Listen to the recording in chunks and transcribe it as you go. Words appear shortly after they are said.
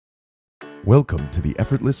Welcome to the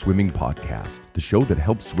Effortless Swimming Podcast, the show that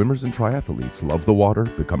helps swimmers and triathletes love the water,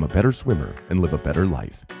 become a better swimmer, and live a better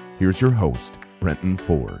life. Here's your host, Brenton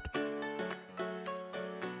Ford.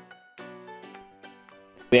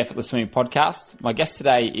 The Effortless Swimming Podcast. My guest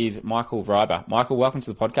today is Michael Reiber. Michael, welcome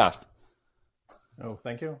to the podcast. Oh,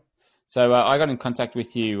 thank you. So I got in contact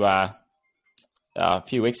with you a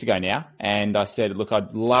few weeks ago now, and I said, look,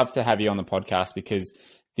 I'd love to have you on the podcast because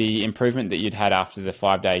the improvement that you'd had after the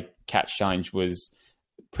 5-day catch challenge was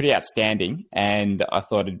pretty outstanding, and I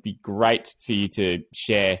thought it'd be great for you to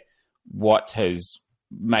share what has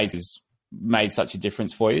made such a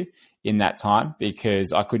difference for you in that time,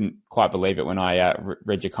 because I couldn't quite believe it when I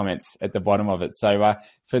read your comments at the bottom of it. So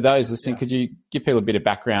for those listening, could you give people a bit of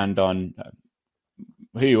background on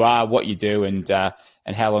who you are, what you do, and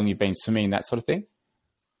how long you've been swimming, that sort of thing?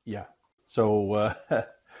 Yeah. So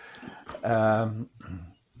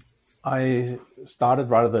I started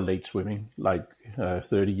rather late swimming, like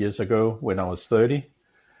 30 years ago when I was 30.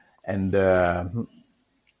 And I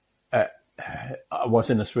was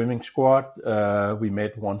in a swimming squad. We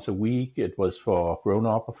met once a week. It was for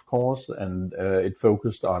grown-up, of course, and it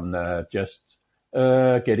focused on just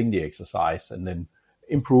getting the exercise and then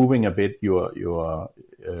improving a bit your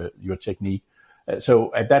technique.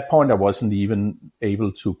 So at that point, I wasn't even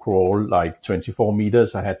able to crawl like 24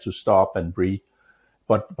 meters. I had to stop and breathe.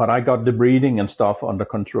 But I got the breathing and stuff under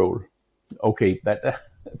control. Okay, but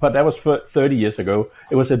that was 30 years ago.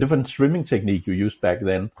 It was a different swimming technique you used back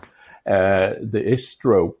then. The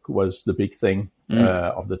S-stroke was the big thing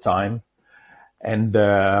of the time. And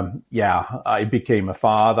I became a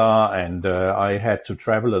father, and I had to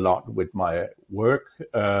travel a lot with my work.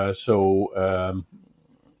 So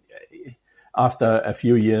after a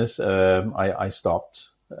few years, I stopped.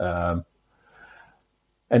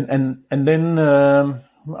 And then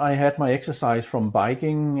I had my exercise from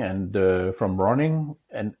biking and from running,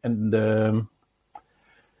 and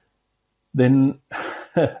then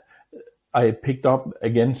I picked up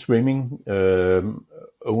again swimming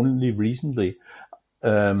only recently.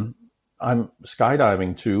 I'm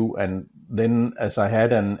skydiving too, and then as I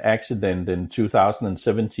had an accident in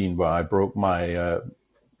 2017 where I broke my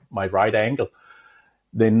right ankle,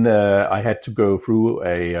 then I had to go through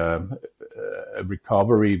a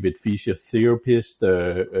recovery with physiotherapist,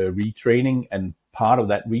 retraining, and part of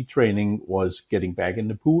that retraining was getting back in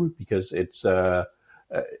the pool because it's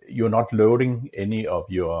you're not loading any of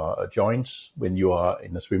your joints when you are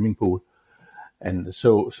in a swimming pool, and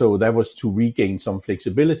so that was to regain some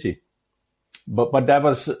flexibility. But that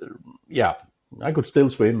was I could still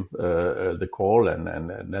swim the crawl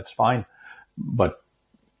and that's fine, but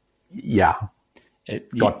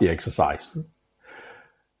got the exercise.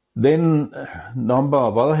 Then number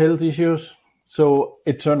of other health issues. So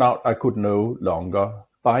it turned out I could no longer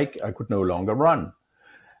bike. I could no longer run.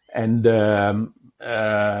 And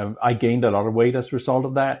I gained a lot of weight as a result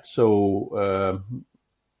of that. So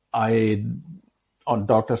I, on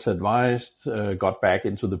doctor's advice, got back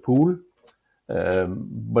into the pool.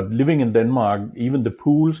 But living in Denmark, even the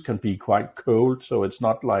pools can be quite cold. So it's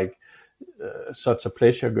not like such a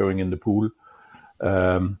pleasure going in the pool.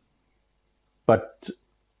 But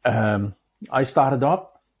I started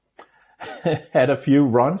up, had a few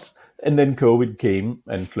runs, and then COVID came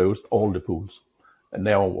and closed all the pools. And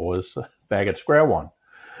there I was back at square one.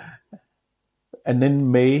 And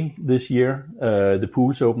then May this year, the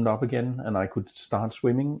pools opened up again and I could start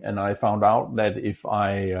swimming. And I found out that if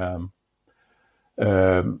I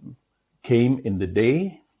came in the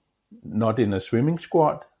day, not in a swimming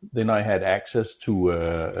squad, then I had access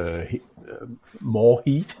to more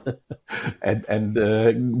heat and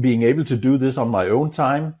being able to do this on my own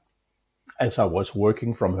time as I was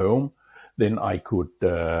working from home. Then I could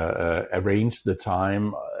arrange the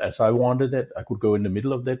time as I wanted it. I could go in the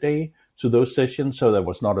middle of the day to those sessions, so there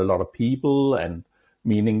was not a lot of people, and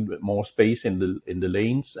meaning more space in the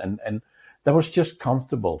lanes, and that was just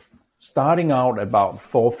comfortable. Starting out about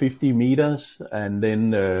 450 meters and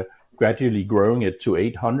then gradually growing it to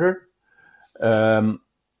 800. But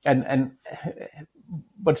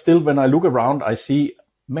still, when I look around, I see,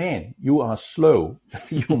 man, you are slow.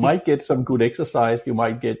 You might get some good exercise. You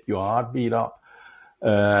might get your heart beat up.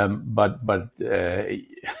 But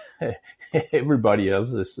everybody else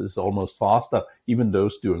is almost faster, even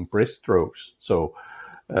those doing breaststrokes. So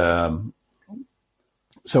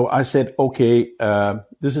I said, okay,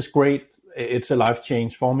 this is great. It's a life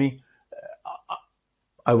change for me.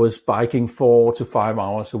 I was biking 4 to 5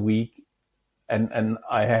 hours a week, and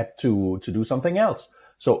I had to do something else.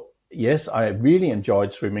 So yes, I really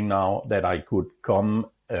enjoyed swimming now that I could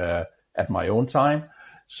come at my own time.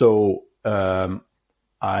 So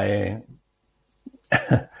I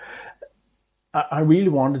I really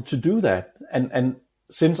wanted to do that. And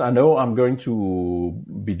since I know I'm going to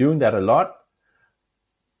be doing that a lot,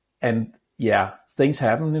 and yeah, things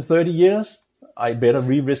happen in 30 years, I better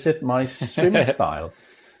revisit my swimming style.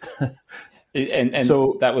 And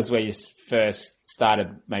so that was where you first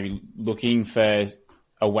started maybe looking for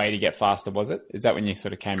a way to get faster, was it? Is that when you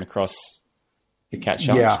sort of came across the catch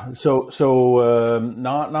challenge? Yeah. So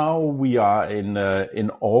now we are in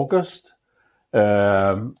August,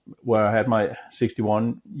 where I had my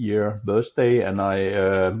 61-year birthday, and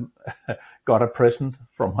I got a present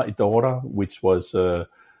from my daughter, which was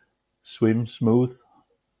Swim Smooth,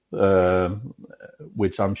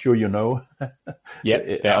 which I'm sure you know. Yeah,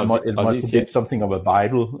 it must have been something of a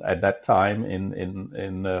Bible at that time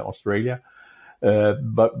in Australia.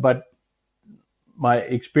 But my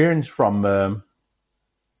experience from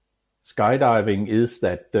skydiving is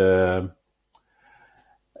that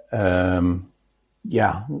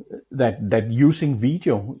that using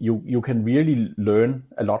video you can really learn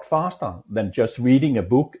a lot faster than just reading a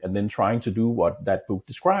book and then trying to do what that book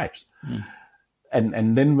describes.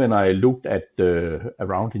 And then when I looked at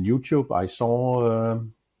around in YouTube, I saw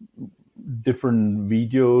different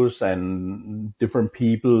videos and different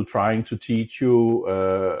people trying to teach you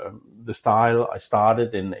the style. I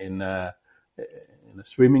started in a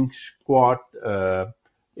swimming squad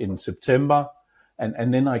in September,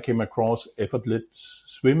 and then I came across effortless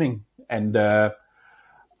swimming. And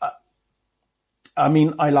I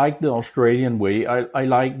mean, I like the Australian way. I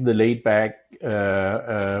like the laid back,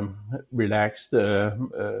 relaxed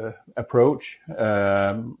approach.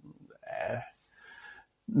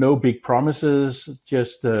 No big promises,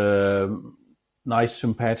 just nice,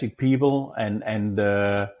 sympathetic people, and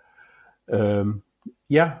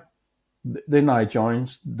Then I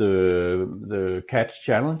joined the Catch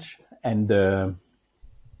Challenge, and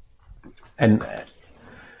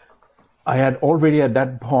I had already at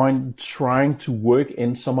that point trying to work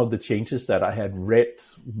in some of the changes that I had read,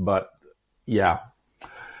 but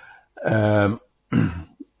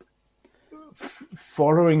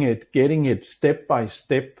following it, getting it step by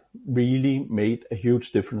step really made a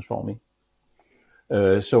huge difference for me.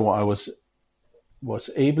 So I was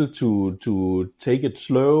able to take it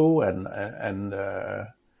slow and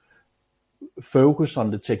focus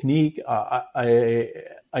on the technique.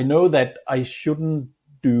 I know that I shouldn't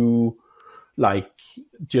do like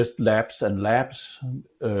just laps and laps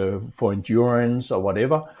for endurance or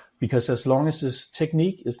whatever, because as long as this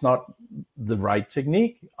technique is not the right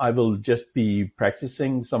technique, I will just be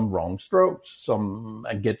practicing some wrong strokes,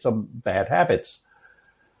 and get some bad habits.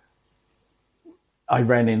 I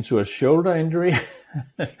ran into a shoulder injury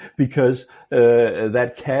because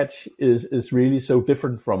that catch is really so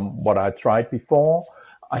different from what I tried before.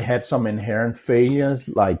 I had some inherent failures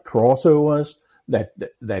like crossovers that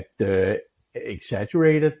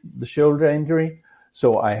exaggerated the shoulder injury.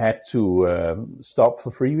 So I had to stop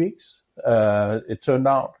for 3 weeks. It turned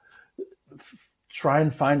out, try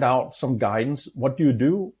and find out some guidance. What do you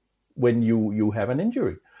do when you have an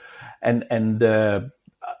injury? And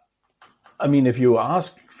I mean, if you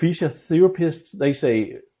ask physiotherapists, they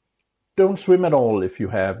say, don't swim at all if you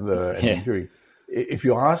have an injury. If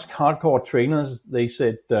you ask hardcore trainers, they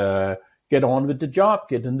said, get on with the job,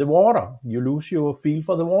 get in the water. You lose your feel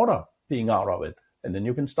for the water being out of it, and then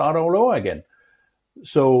you can start all over again.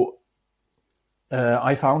 So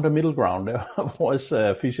I found a middle ground. There was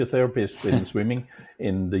a physiotherapist in swimming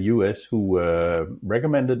in the US who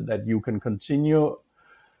recommended that you can continue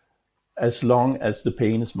as long as the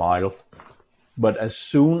pain is mild. But as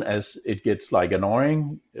soon as it gets like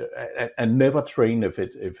annoying, and never train if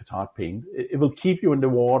it's hard pain. It will keep you in the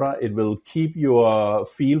water. It will keep your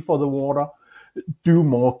feel for the water. Do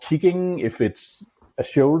more kicking if it's a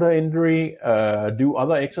shoulder injury. Do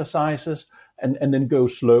other exercises, and then go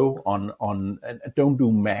slow on and don't do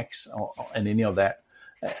max and any of that.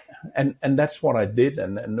 And that's what I did.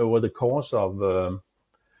 And over the course of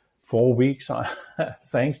 4 weeks,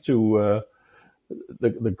 thanks to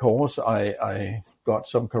the course, I got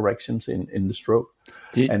some corrections in the stroke,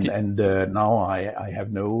 and now I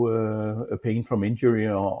have no pain from injury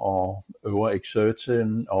or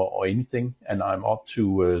overexertion or anything, and I'm up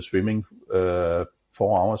to swimming 4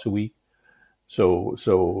 hours a week. So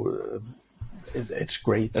it's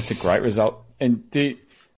great. That's a great result. And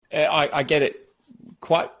I get it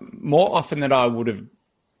quite more often than I would have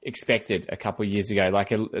expected a couple of years ago.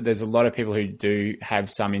 Like there's a lot of people who do have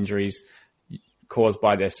some injuries caused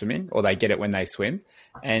by their swimming, or they get it when they swim.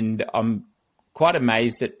 And I'm quite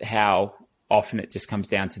amazed at how often it just comes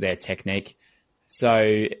down to their technique. So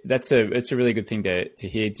it's a really good thing to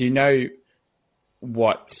hear. Do you know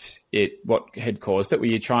what had caused it? Were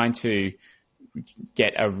you trying to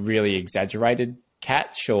get a really exaggerated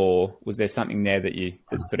catch, or was there something there that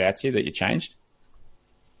stood out to you that you changed?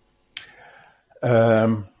 I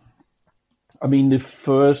mean, the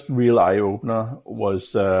first real eye-opener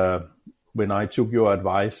was when I took your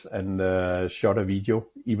advice and shot a video,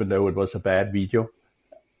 even though it was a bad video.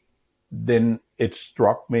 Then it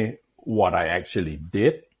struck me what I actually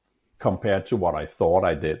did compared to what I thought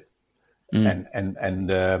I did. And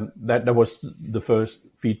that was the first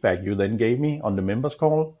feedback you then gave me on the members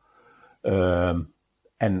call. And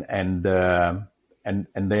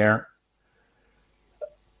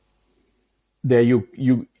there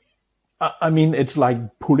you I mean, it's like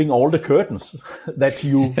pulling all the curtains. That's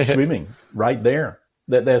you swimming right there.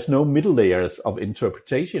 That there's no middle layers of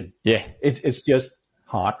interpretation. Yeah. It's just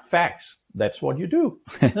hard facts. That's what you do.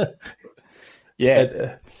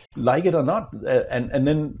 Yeah. Like it or not. And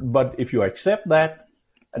then, but if you accept that,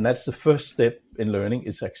 and that's the first step in learning,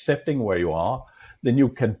 is accepting where you are, then you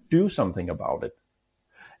can do something about it.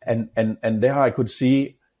 And there I could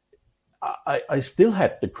see, I still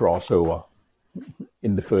had the crossover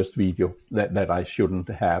in the first video that I shouldn't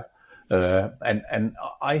have. And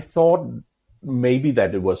I thought maybe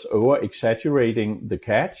that it was over exaggerating the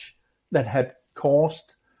catch that had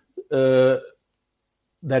caused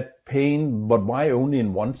that pain, but why only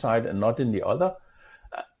in one side and not in the other?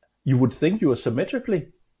 You would think you were symmetrically.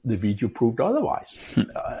 The video proved otherwise.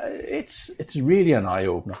 It's really an eye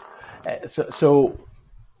opener. So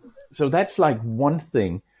that's like one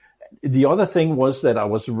thing. The other thing was that I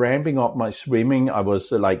was ramping up my swimming. I was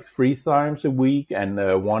like 3 times a week, and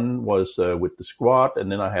one was with the squat, and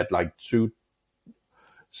then I had like 2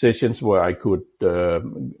 sessions where I could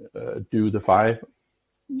do the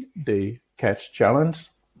 5-day catch challenge.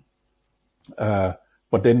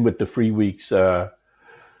 But then with the 3 weeks,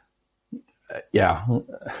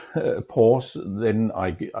 pause. Then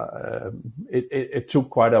it took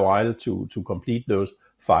quite a while to complete those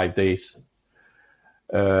 5 days.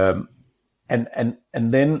 And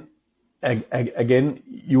then again,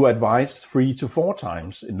 you advised 3 to 4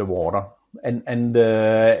 times in the water, and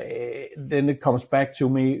then it comes back to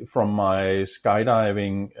me from my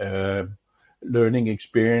skydiving learning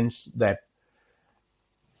experience that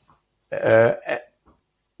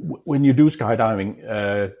when you do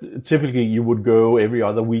skydiving, typically you would go every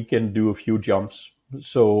other weekend, do a few jumps.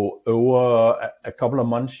 So over a couple of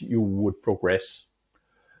months, you would progress,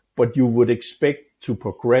 but you would expect to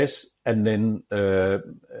progress and then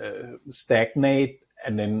stagnate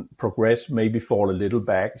and then progress, maybe fall a little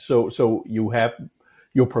back. So you have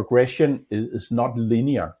your progression is not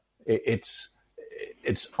linear. It's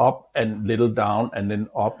up and little down and then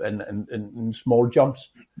up and small jumps.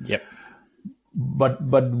 Yep. But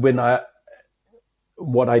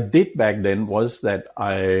what I did back then was that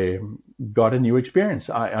I got a new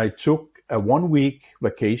experience. I took a 1-week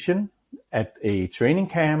vacation at a training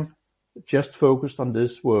camp, just focused on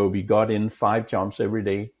this, where we got in 5 jumps every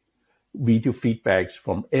day, video feedbacks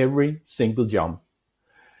from every single jump.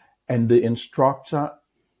 And the instructor,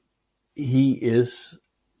 he is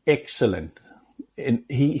excellent. And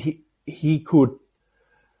he could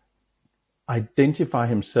identify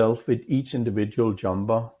himself with each individual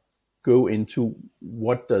jumper, go into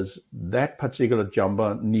what does that particular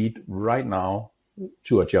jumper need right now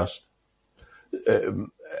to adjust.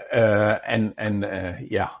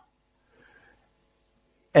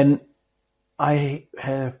 And I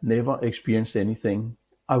have never experienced anything.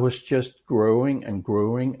 I was just growing and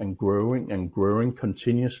growing and growing and growing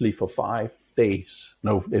continuously for 5 days.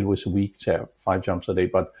 No, it was a week, 5 jumps a day,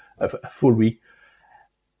 but a full week.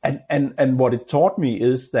 And what it taught me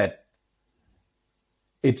is that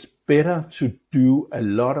it's better to do a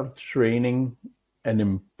lot of training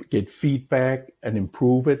and get feedback and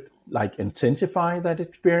improve it, like intensify that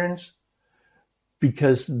experience,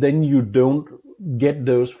 because then you don't get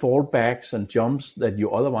those fallbacks and jumps that you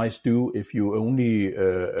otherwise do if you only,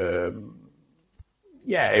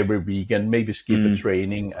 every weekend, maybe skip a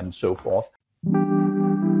training and so forth.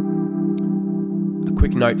 A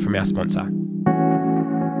quick note from our sponsor.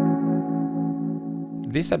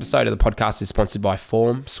 This episode of the podcast is sponsored by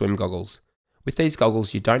Form Swim Goggles. With these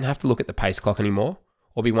goggles, you don't have to look at the pace clock anymore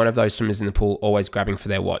or be one of those swimmers in the pool always grabbing for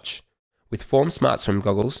their watch. With Form Smart Swim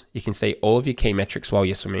Goggles, you can see all of your key metrics while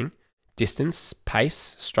you're swimming. Distance,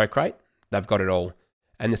 pace, stroke rate, they've got it all.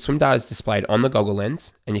 And the swim data is displayed on the goggle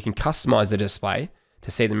lens, and you can customize the display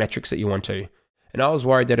to see the metrics that you want to. And I was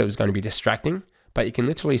worried that it was going to be distracting, but you can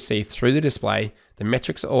literally see through the display. The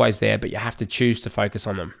metrics are always there, but you have to choose to focus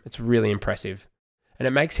on them. It's really impressive. And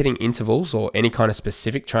it makes hitting intervals or any kind of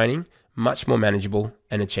specific training much more manageable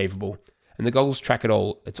and achievable. And the goggles track it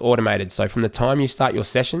all. It's automated. So from the time you start your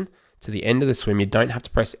session to the end of the swim, you don't have to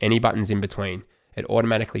press any buttons in between. It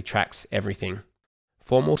automatically tracks everything.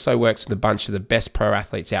 Form also works with a bunch of the best pro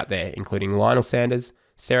athletes out there, including Lionel Sanders,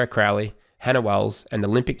 Sarah Crowley, Hannah Wells, and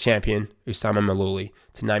Olympic champion Usama Maluli,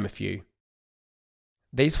 to name a few.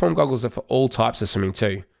 These Form goggles are for all types of swimming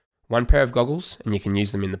too. One pair of goggles, and you can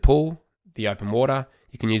use them in the pool, the open water.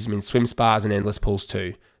 You can use them in swim spas and endless pools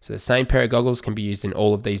too. So the same pair of goggles can be used in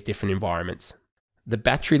all of these different environments. The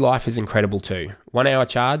battery life is incredible too. 1 hour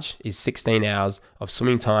charge is 16 hours of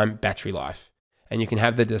swimming time battery life. And you can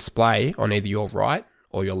have the display on either your right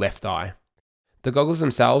or your left eye. The goggles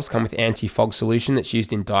themselves come with anti-fog solution that's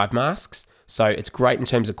used in dive masks, so it's great in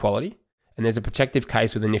terms of quality. And there's a protective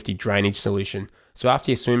case with a nifty drainage solution, so after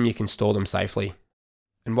you swim you can store them safely.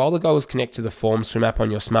 And while the goggles connect to the Form swim app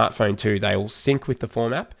on your smartphone too, they will sync with the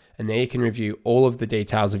Form app, and there you can review all of the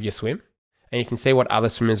details of your swim, and you can see what other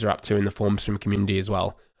swimmers are up to in the Form swim community as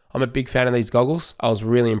well. I'm a big fan of these goggles. I was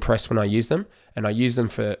really impressed when I used them, and I use them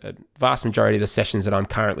for a vast majority of the sessions that I'm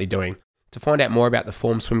currently doing. To find out more about the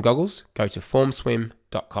Form swim goggles, go to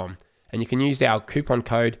formswim.com, and you can use our coupon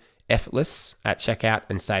code EFFORTLESS at checkout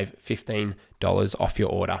and save $15 off your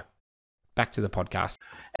order. Back to the podcast.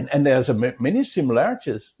 And there's many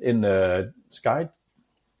similarities in sky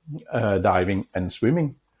diving and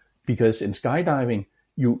swimming, because in skydiving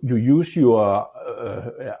you use your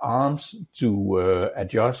arms to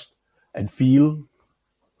adjust and feel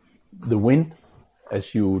the wind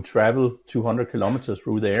as you travel 200 kilometers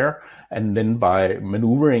through the air, and then by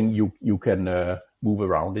maneuvering you can move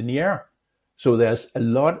around in the air. So there's a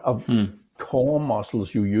lot of core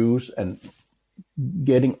muscles you use, and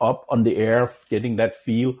getting up on the air, getting that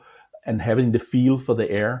feel and having the feel for the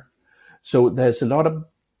air. So there's a lot of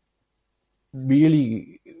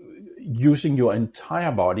really using your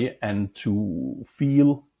entire body and to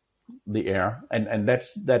feel the air. And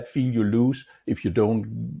that's that feel you lose if you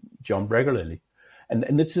don't jump regularly.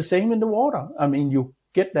 And it's the same in the water. I mean, you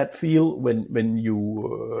get that feel when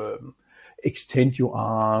you extend your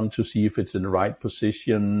arm to see if it's in the right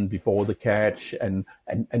position before the catch, and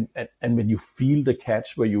when you feel the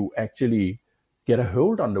catch where you actually get a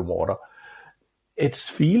hold on the water, it's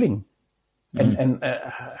feeling. And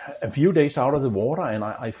a few days out of the water, and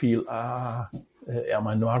I feel, am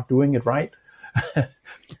I not doing it right?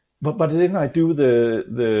 but then I do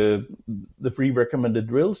the free recommended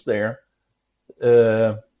drills there.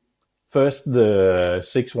 First the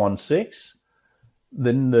 616,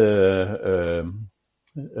 then the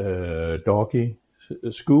doggy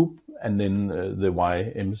scoop, and then the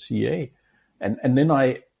YMCA, and then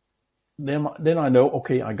I know,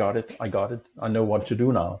 okay, I got it. I know what to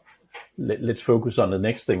do now. Let's focus on the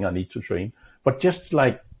next thing I need to train. But just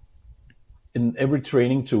like in every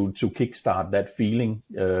training to kickstart that feeling,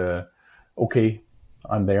 okay,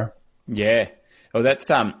 I'm there. Yeah. Well, that's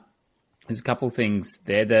there's a couple of things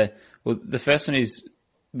there. The first one is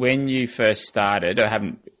when you first started. I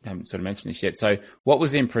haven't sort of mentioned this yet. So, what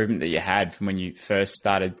was the improvement that you had from when you first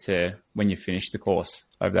started to when you finished the course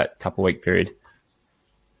over that couple week period?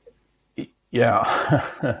 Yeah,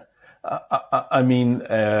 I mean,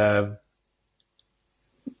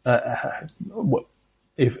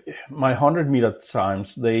 if my 100-meter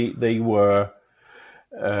times, they were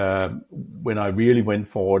when I really went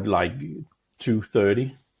forward, like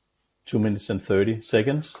 2:30. 2 minutes and 30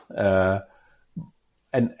 seconds.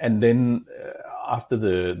 And then after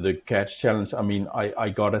the catch challenge, I mean, I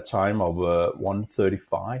got a time of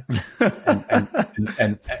 1:35.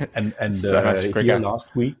 and so much quicker. Here last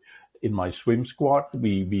week in my swim squad,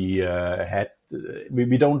 we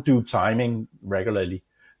don't do timing regularly,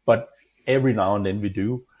 but every now and then we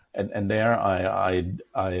do. And there I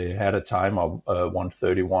had a time of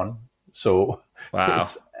 1:31. So wow.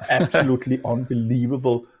 It's absolutely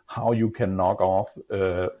unbelievable how you can knock off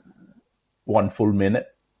 1 full minute.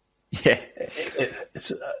 Yeah,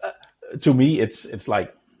 it's to me, it's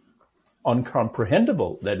like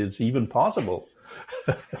incomprehensible that it's even possible.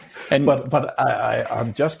 but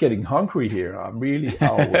I'm just getting hungry here. I'm really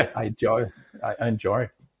I enjoy.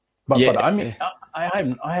 But I mean,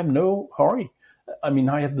 I have no hurry. I mean,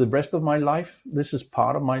 I have the rest of my life. This is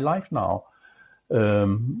part of my life now.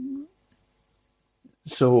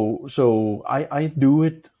 So I do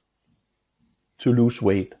it to lose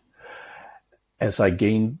weight. As I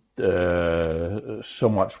gained so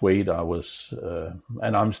much weight, I was,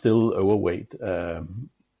 and I'm still overweight.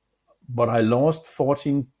 But I lost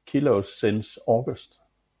 14 kilos since August,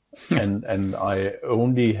 and I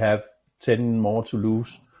only have 10 more to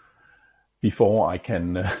lose before I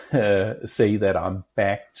can say that I'm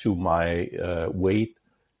back to my weight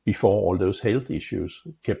before all those health issues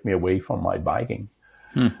kept me away from my biking.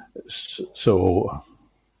 So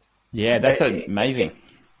yeah, that's amazing.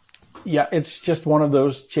 Yeah, it's just one of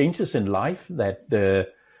those changes in life that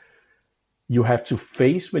you have to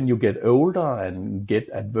face when you get older and get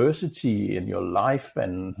adversity in your life,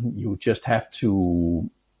 and you just have to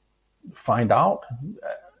find out,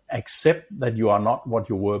 accept that you are not what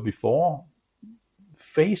you were before,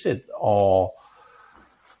 face it or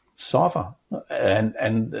suffer.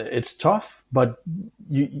 And it's tough, but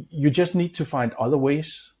you just need to find other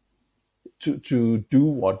ways to do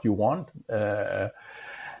what you want.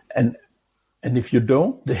 And if you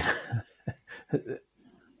don't,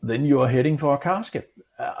 then you are heading for a casket.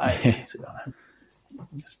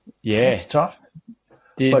 Yeah, it's tough.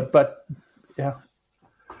 But yeah.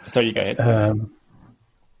 So you go ahead.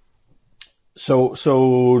 So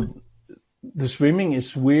the swimming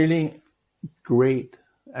is really great,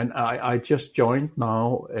 and I just joined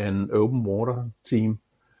now an open water team,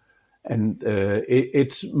 and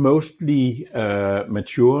it's mostly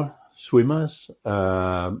mature swimmers.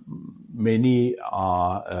 Many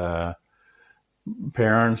are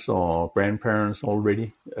parents or grandparents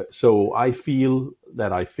already. So I feel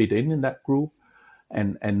that I fit in that group,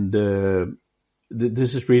 and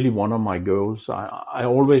this is really one of my goals. I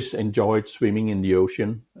always enjoyed swimming in the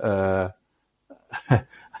ocean.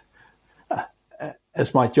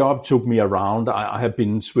 As my job took me around, I have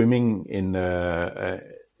been swimming in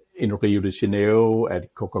Rio de Janeiro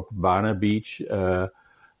at Copacabana Beach.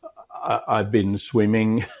 I've been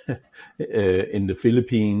swimming in the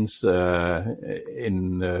Philippines,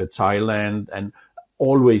 in Thailand, and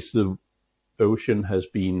always the ocean has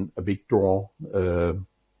been a big draw.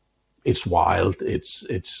 It's wild.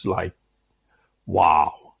 It's like,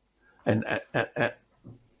 wow. And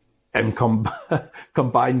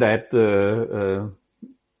combine that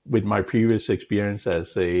with my previous experience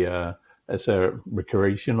as a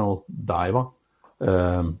recreational diver,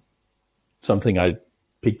 something I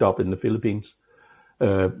picked up in the Philippines.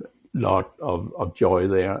 Lot of joy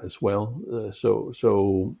there as well.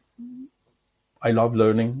 So I love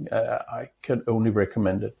learning. I can only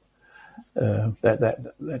recommend it.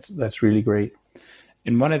 That's really great.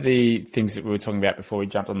 And one of the things that we were talking about before we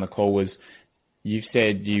jumped on the call was you've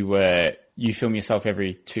said you film yourself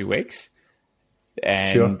every 2 weeks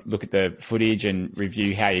and look at the footage and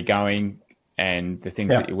review how you're going and the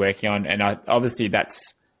things that you're working on. And obviously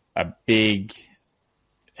that's a big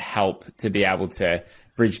help to be able to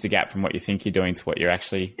bridge the gap from what you think you're doing to what you're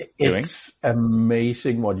actually doing. It's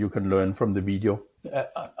amazing what you can learn from the video.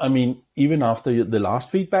 I mean, even after the last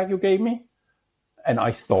feedback you gave me, and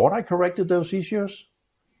I thought I corrected those issues,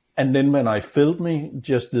 and then when I filmed me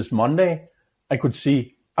just this Monday, I could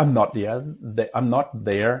see I'm not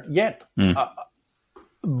there yet.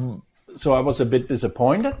 So I was a bit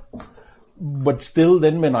disappointed, but still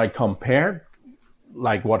then when I compared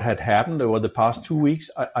like what had happened over the past 2 weeks,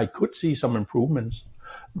 I could see some improvements,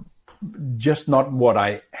 just not what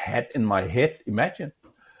I had in my head imagined.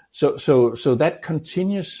 So that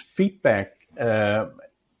continuous feedback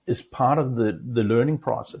is part of the learning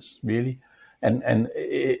process, really, and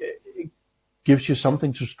it gives you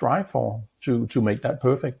something to strive for to make that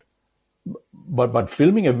perfect. But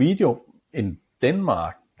filming a video in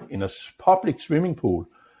Denmark in a public swimming pool,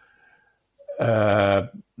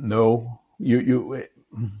 no, you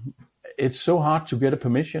it's so hard to get a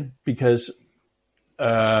permission because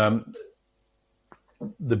the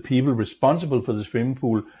people responsible for the swimming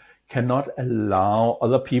pool cannot allow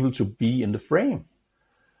other people to be in the frame.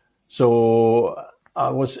 So I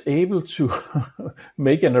was able to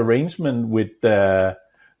make an arrangement with the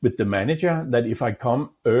manager that if I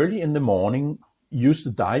come early in the morning, use the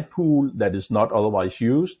dive pool that is not otherwise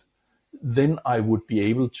used, then I would be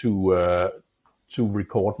able to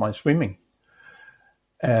record my swimming.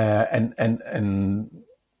 And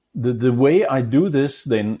the way I do this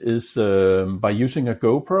then is by using a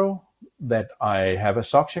GoPro that I have a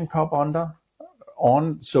suction cup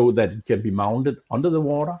on so that it can be mounted under the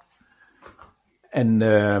water. And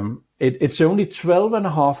it's only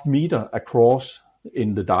 12.5 meters across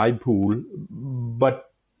in the dive pool,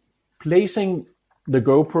 but placing the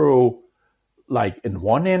GoPro like in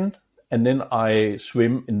one end, and then I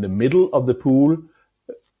swim in the middle of the pool,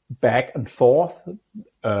 back and forth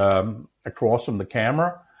across from the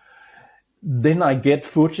camera, then I get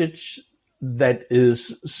footage that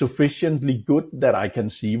is sufficiently good that I can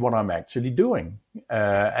see what I'm actually doing,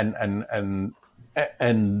 and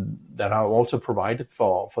that I also provided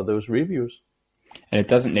for those reviews. And it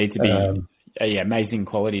doesn't need to be amazing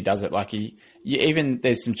quality, does it? Like you even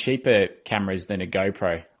there's some cheaper cameras than a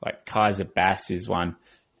GoPro. Like Kaiser Bass is one,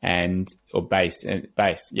 or base,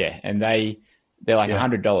 yeah, and they're like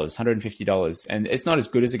 $100, $150, and it's not as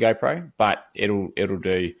good as a GoPro, but it'll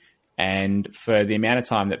do. And for the amount of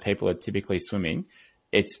time that people are typically swimming,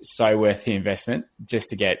 it's so worth the investment just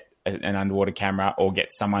to get an underwater camera or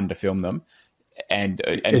get someone to film them, and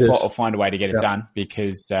or find a way to get it done.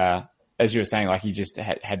 Because as you were saying, like you just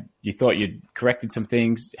you thought you'd corrected some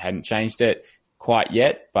things, hadn't changed it quite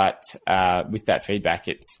yet, but with that feedback,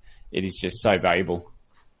 it is just so valuable.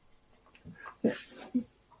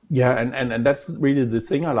 Yeah, and that's really the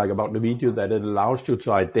thing I like about the video, that it allows you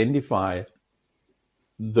to identify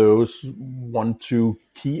those 1-2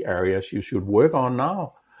 key areas you should work on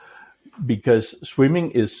now. Because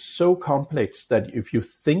swimming is so complex that if you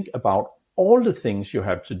think about all the things you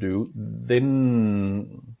have to do,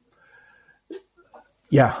 then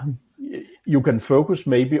you can focus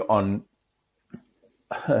maybe on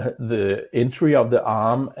the entry of the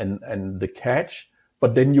arm and the catch,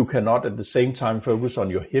 but then you cannot at the same time focus on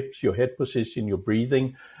your hips, your head position, your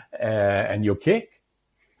breathing, and your kick.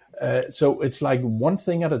 So it's like one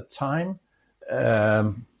thing at a time.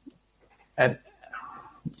 So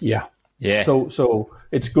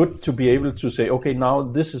it's good to be able to say, okay, now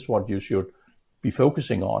this is what you should be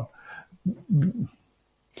focusing on.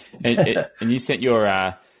 And you sent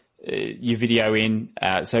your video in.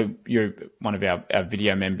 So you're one of our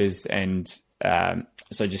video members, and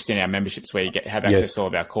so just in our memberships where you have access to all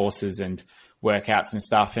of our courses and workouts and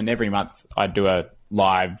stuff. And every month I do a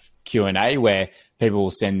live Q&A where people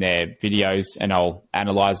will send their videos and I'll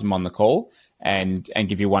analyze them on the call and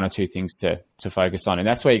give you 1 or 2 things to focus on. And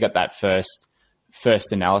that's where you got that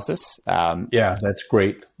first analysis. Yeah, that's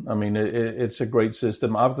great. I mean, it's a great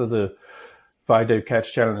system. After the 5-day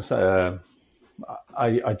catch challenge,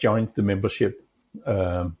 I joined the membership.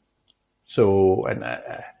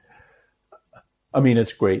 I mean,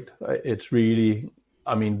 it's great. It's really,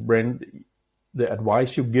 I mean, Brent, the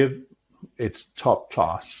advice you give, it's top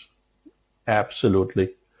class.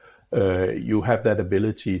 Absolutely. You have that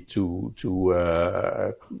ability to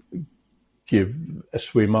give a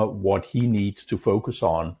swimmer what he needs to focus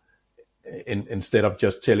on instead of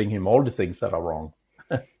just telling him all the things that are wrong.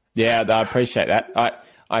 Yeah, I appreciate that.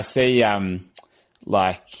 I see, I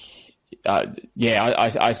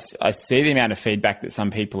see the amount of feedback that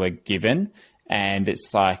some people are given, and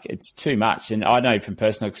it's like, it's too much. And I know from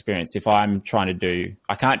personal experience, if I'm trying to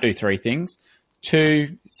I can't do 3 things.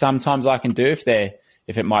 2, sometimes I can do if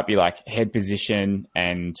it might be like head position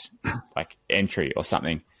and like entry or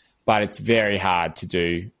something, but it's very hard to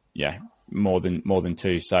do, more than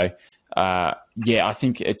 2. So, I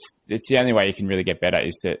think it's the only way you can really get better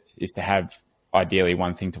is to have ideally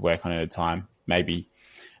 1 thing to work on at a time, maybe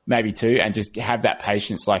 2, and just have that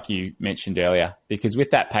patience like you mentioned earlier, because with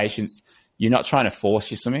that patience, you're not trying to force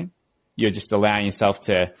your swimming. You're just allowing yourself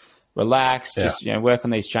to relax, just work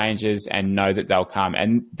on these changes and know that they'll come.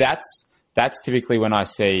 And that's typically when I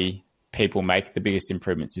see people make the biggest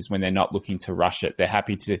improvements, is when they're not looking to rush it. They're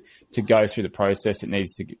happy to go through the process it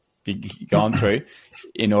needs to be gone through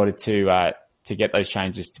in order to get those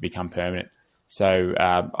changes to become permanent. So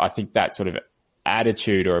I think that sort of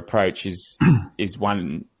attitude or approach is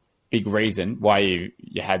one big reason why you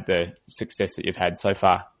had the success that you've had so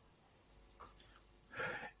far.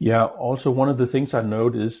 Yeah, also one of the things I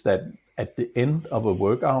noticed is that at the end of a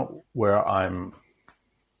workout where I'm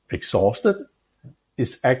exhausted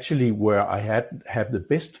is actually where I have the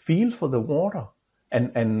best feel for the water.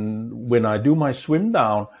 And when I do my swim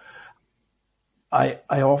down, I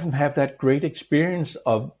often have that great experience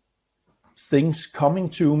of things coming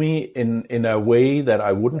to me in a way that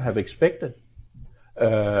I wouldn't have expected.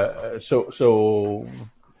 And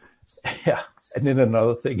then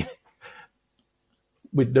another thing,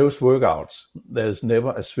 with those workouts, there's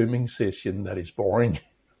never a swimming session that is boring.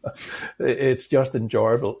 It's just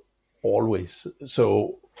enjoyable always.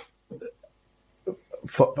 So,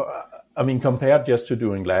 compared just to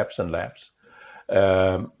doing laps and laps,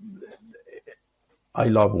 I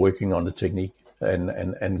love working on the technique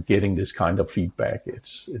and getting this kind of feedback.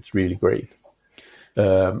 It's really great.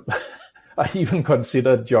 I even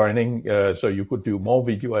considered joining so you could do more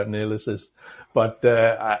video analysis, but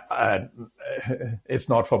it's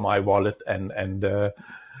not for my wallet, and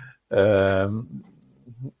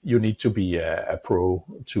you need to be a pro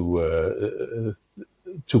to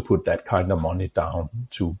put that kind of money down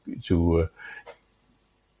to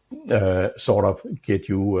sort of get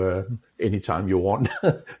you anytime you want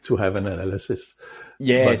to have an analysis.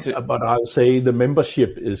 Yeah, but I'll say the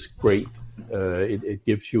membership is great. It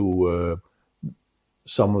gives you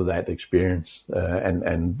some of that experience,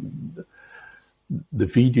 and the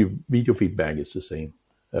video feedback is the same.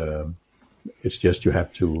 It's just you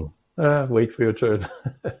have to wait for your turn.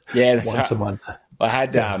 Yeah, that's once a month. I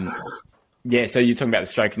had, so you're talking about the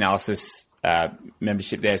stroke analysis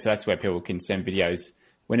membership there. So that's where people can send videos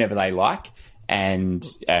whenever they like, and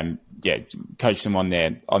coach them on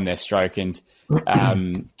their stroke. And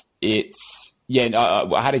I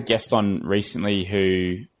had a guest on recently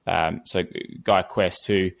who, Guy Quest,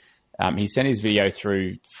 who he sent his video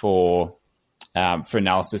through for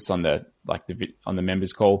analysis on the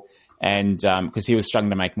members call, and because he was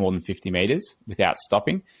struggling to make more than 50 meters without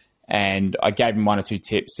stopping, and I gave him one or two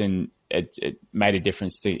tips, and it made a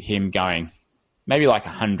difference to him going maybe like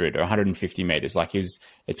 100 or 150 meters. Like it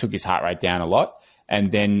took his heart rate down a lot.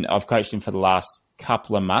 And then I've coached him for the last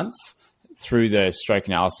couple of months through the stroke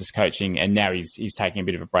analysis coaching, and now he's taking a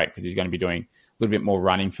bit of a break because he's going to be doing a little bit more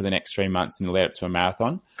running for the next 3 months and lead up to a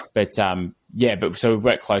marathon. But so we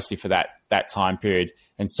work closely for that time period.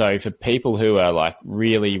 And so for people who are like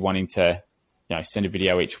really wanting to, send a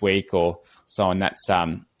video each week or so on, that's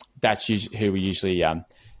who we usually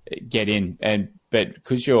get in. But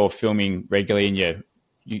because you're filming regularly and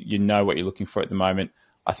you know what you're looking for at the moment,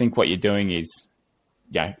 I think what you're doing is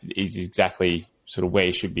exactly sort of where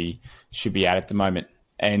you should be at the moment.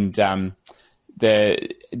 And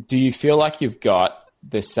do you feel like you've got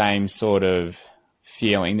the same sort of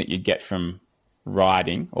feeling that you get from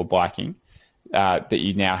riding or biking that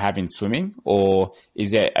you now have in swimming, or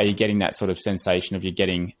are you getting that sort of sensation of you're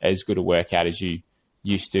getting as good a workout as you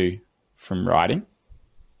used to from riding?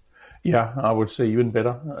 Yeah, I would say even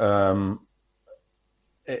better.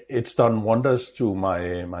 It's done wonders to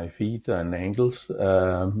my feet and ankles,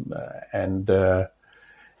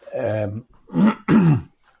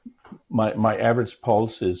 my average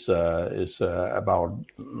pulse is about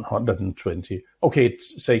 120. Okay, it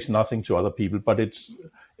says nothing to other people, but it's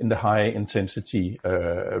in the high intensity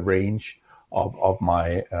range of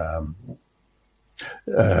my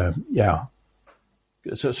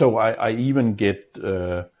So I even get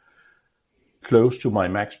close to my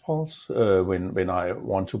max pulse when I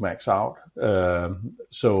want to max out.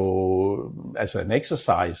 So as an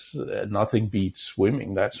exercise, nothing beats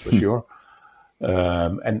swimming, that's for sure.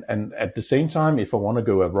 And at the same time, if I want to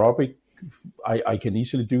go aerobic, I can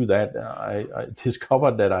easily do that. I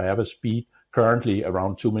discovered that I have a speed currently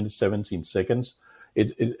around 2 minutes 17 seconds.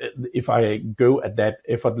 If I go at that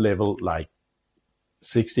effort level, like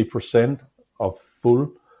 60% of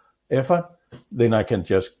full effort, then I can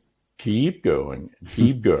just keep going and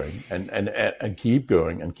keep going and keep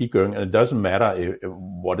going and keep going. And it doesn't matter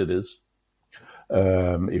what it is.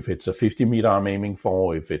 If it's a 50 meter I'm aiming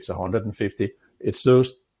for, if it's 150, it's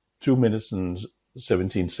those 2 minutes and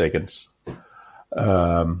 17 seconds.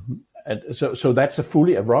 And so that's a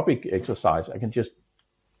fully aerobic exercise. I can just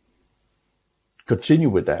continue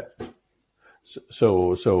with that.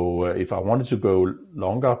 So if I wanted to go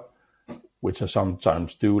longer, which I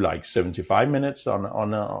sometimes do, like 75 minutes on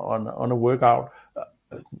a workout,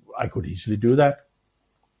 I could easily do that.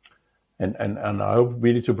 And I hope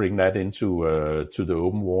really to bring that into to the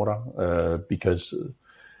open water because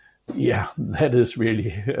that is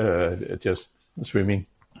really just swimming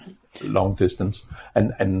long distance,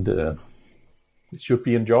 and it should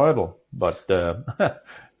be enjoyable. But the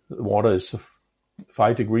water is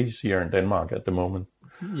 5 degrees here in Denmark at the moment.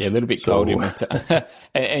 Yeah, a little bit cold in winter.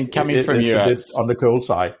 and coming from your on the cold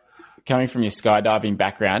side, coming from your skydiving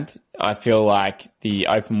background, I feel like the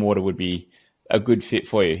open water would be a good fit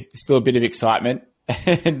for you. Still a bit of excitement,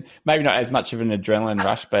 and maybe not as much of an adrenaline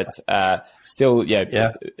rush, but still,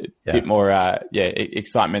 a bit more,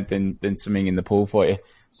 excitement than swimming in the pool for you.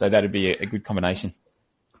 So that'd be a good combination.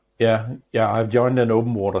 Yeah. I've joined an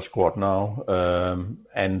open water squad now,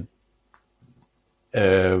 and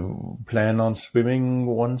plan on swimming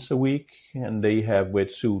once a week, and they have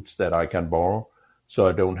wetsuits that I can borrow, so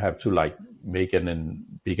I don't have to make a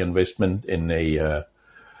big investment in a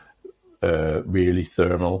really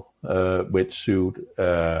thermal wetsuit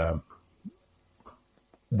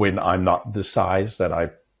when I'm not the size that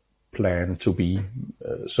I plan to be.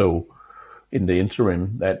 So in the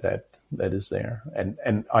interim, that is there,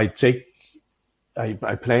 and I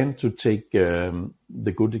plan to take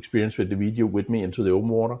the good experience with the video with me into the open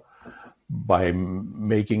water by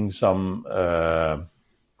making some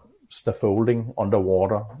scaffolding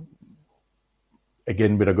underwater,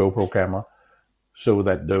 again with a GoPro camera, so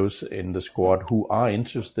that those in the squad who are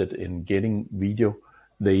interested in getting video,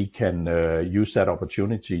 they can use that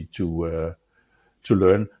opportunity to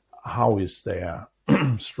learn how is their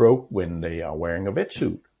stroke when they are wearing a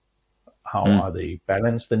wetsuit, how are they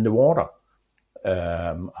balanced in the water.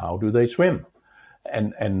 How do they swim?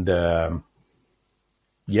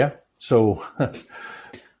 So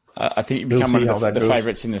I think you become one of the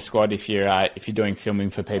favourites in the squad if you're doing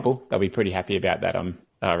filming for people. They'll be pretty happy about that,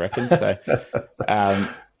 I reckon. So,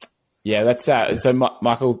 yeah, that's so.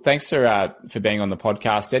 Michael, thanks for being on the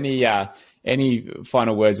podcast. Any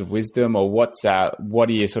final words of wisdom, or what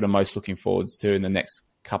are you sort of most looking forward to in the next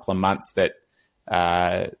couple of months that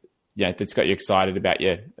that's got you excited about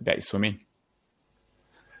your swimming?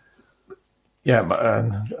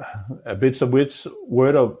 Yeah, a bit of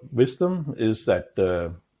word of wisdom is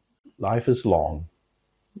that life is long.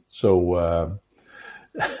 So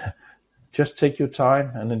just take your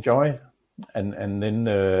time and enjoy it, and then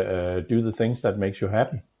do the things that makes you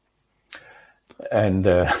happy. And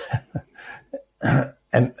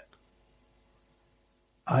and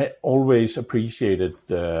I always appreciated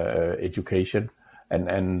education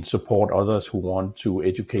and support others who want to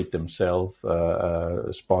educate themselves,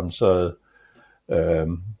 sponsor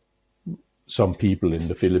some people in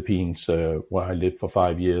the Philippines where I lived for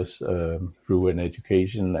 5 years through an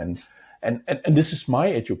education, and this is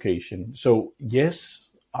my education. So yes,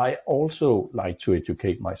 I also like to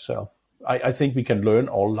educate myself. I think we can learn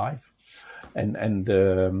all life,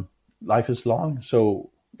 and life is long, so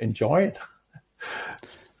enjoy it.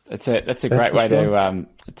 That's a great way to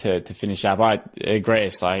finish up. I agree.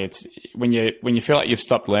 It's like it's when you feel like you've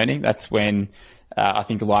stopped learning, that's when I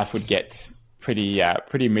think life would get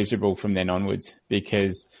pretty miserable from then onwards,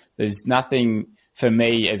 because there's nothing for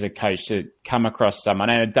me as a coach to come across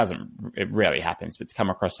someone, and it rarely happens, but to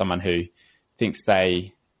come across someone who thinks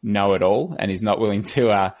they know it all and is not willing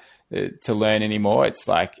to learn anymore. It's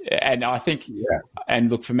like, and I think,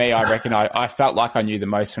 and look, for me, I reckon I felt like I knew the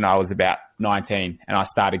most when I was about 19 and I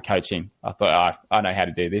started coaching. I thought, I know how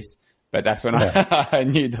to do this, but that's when I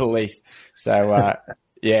knew the least. So,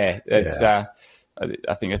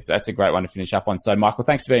 I think that's a great one to finish up on. So, Michael,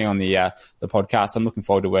 thanks for being on the podcast. I'm looking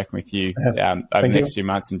forward to working with you over the next few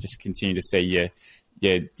months and just continue to see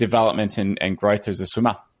your development and growth as a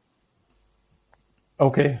swimmer.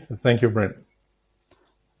 Okay. Thank you, Brent.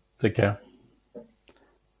 Take care.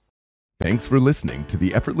 Thanks for listening to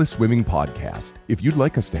the Effortless Swimming Podcast. If you'd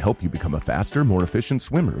like us to help you become a faster, more efficient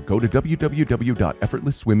swimmer, go to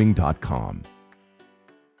www.effortlessswimming.com.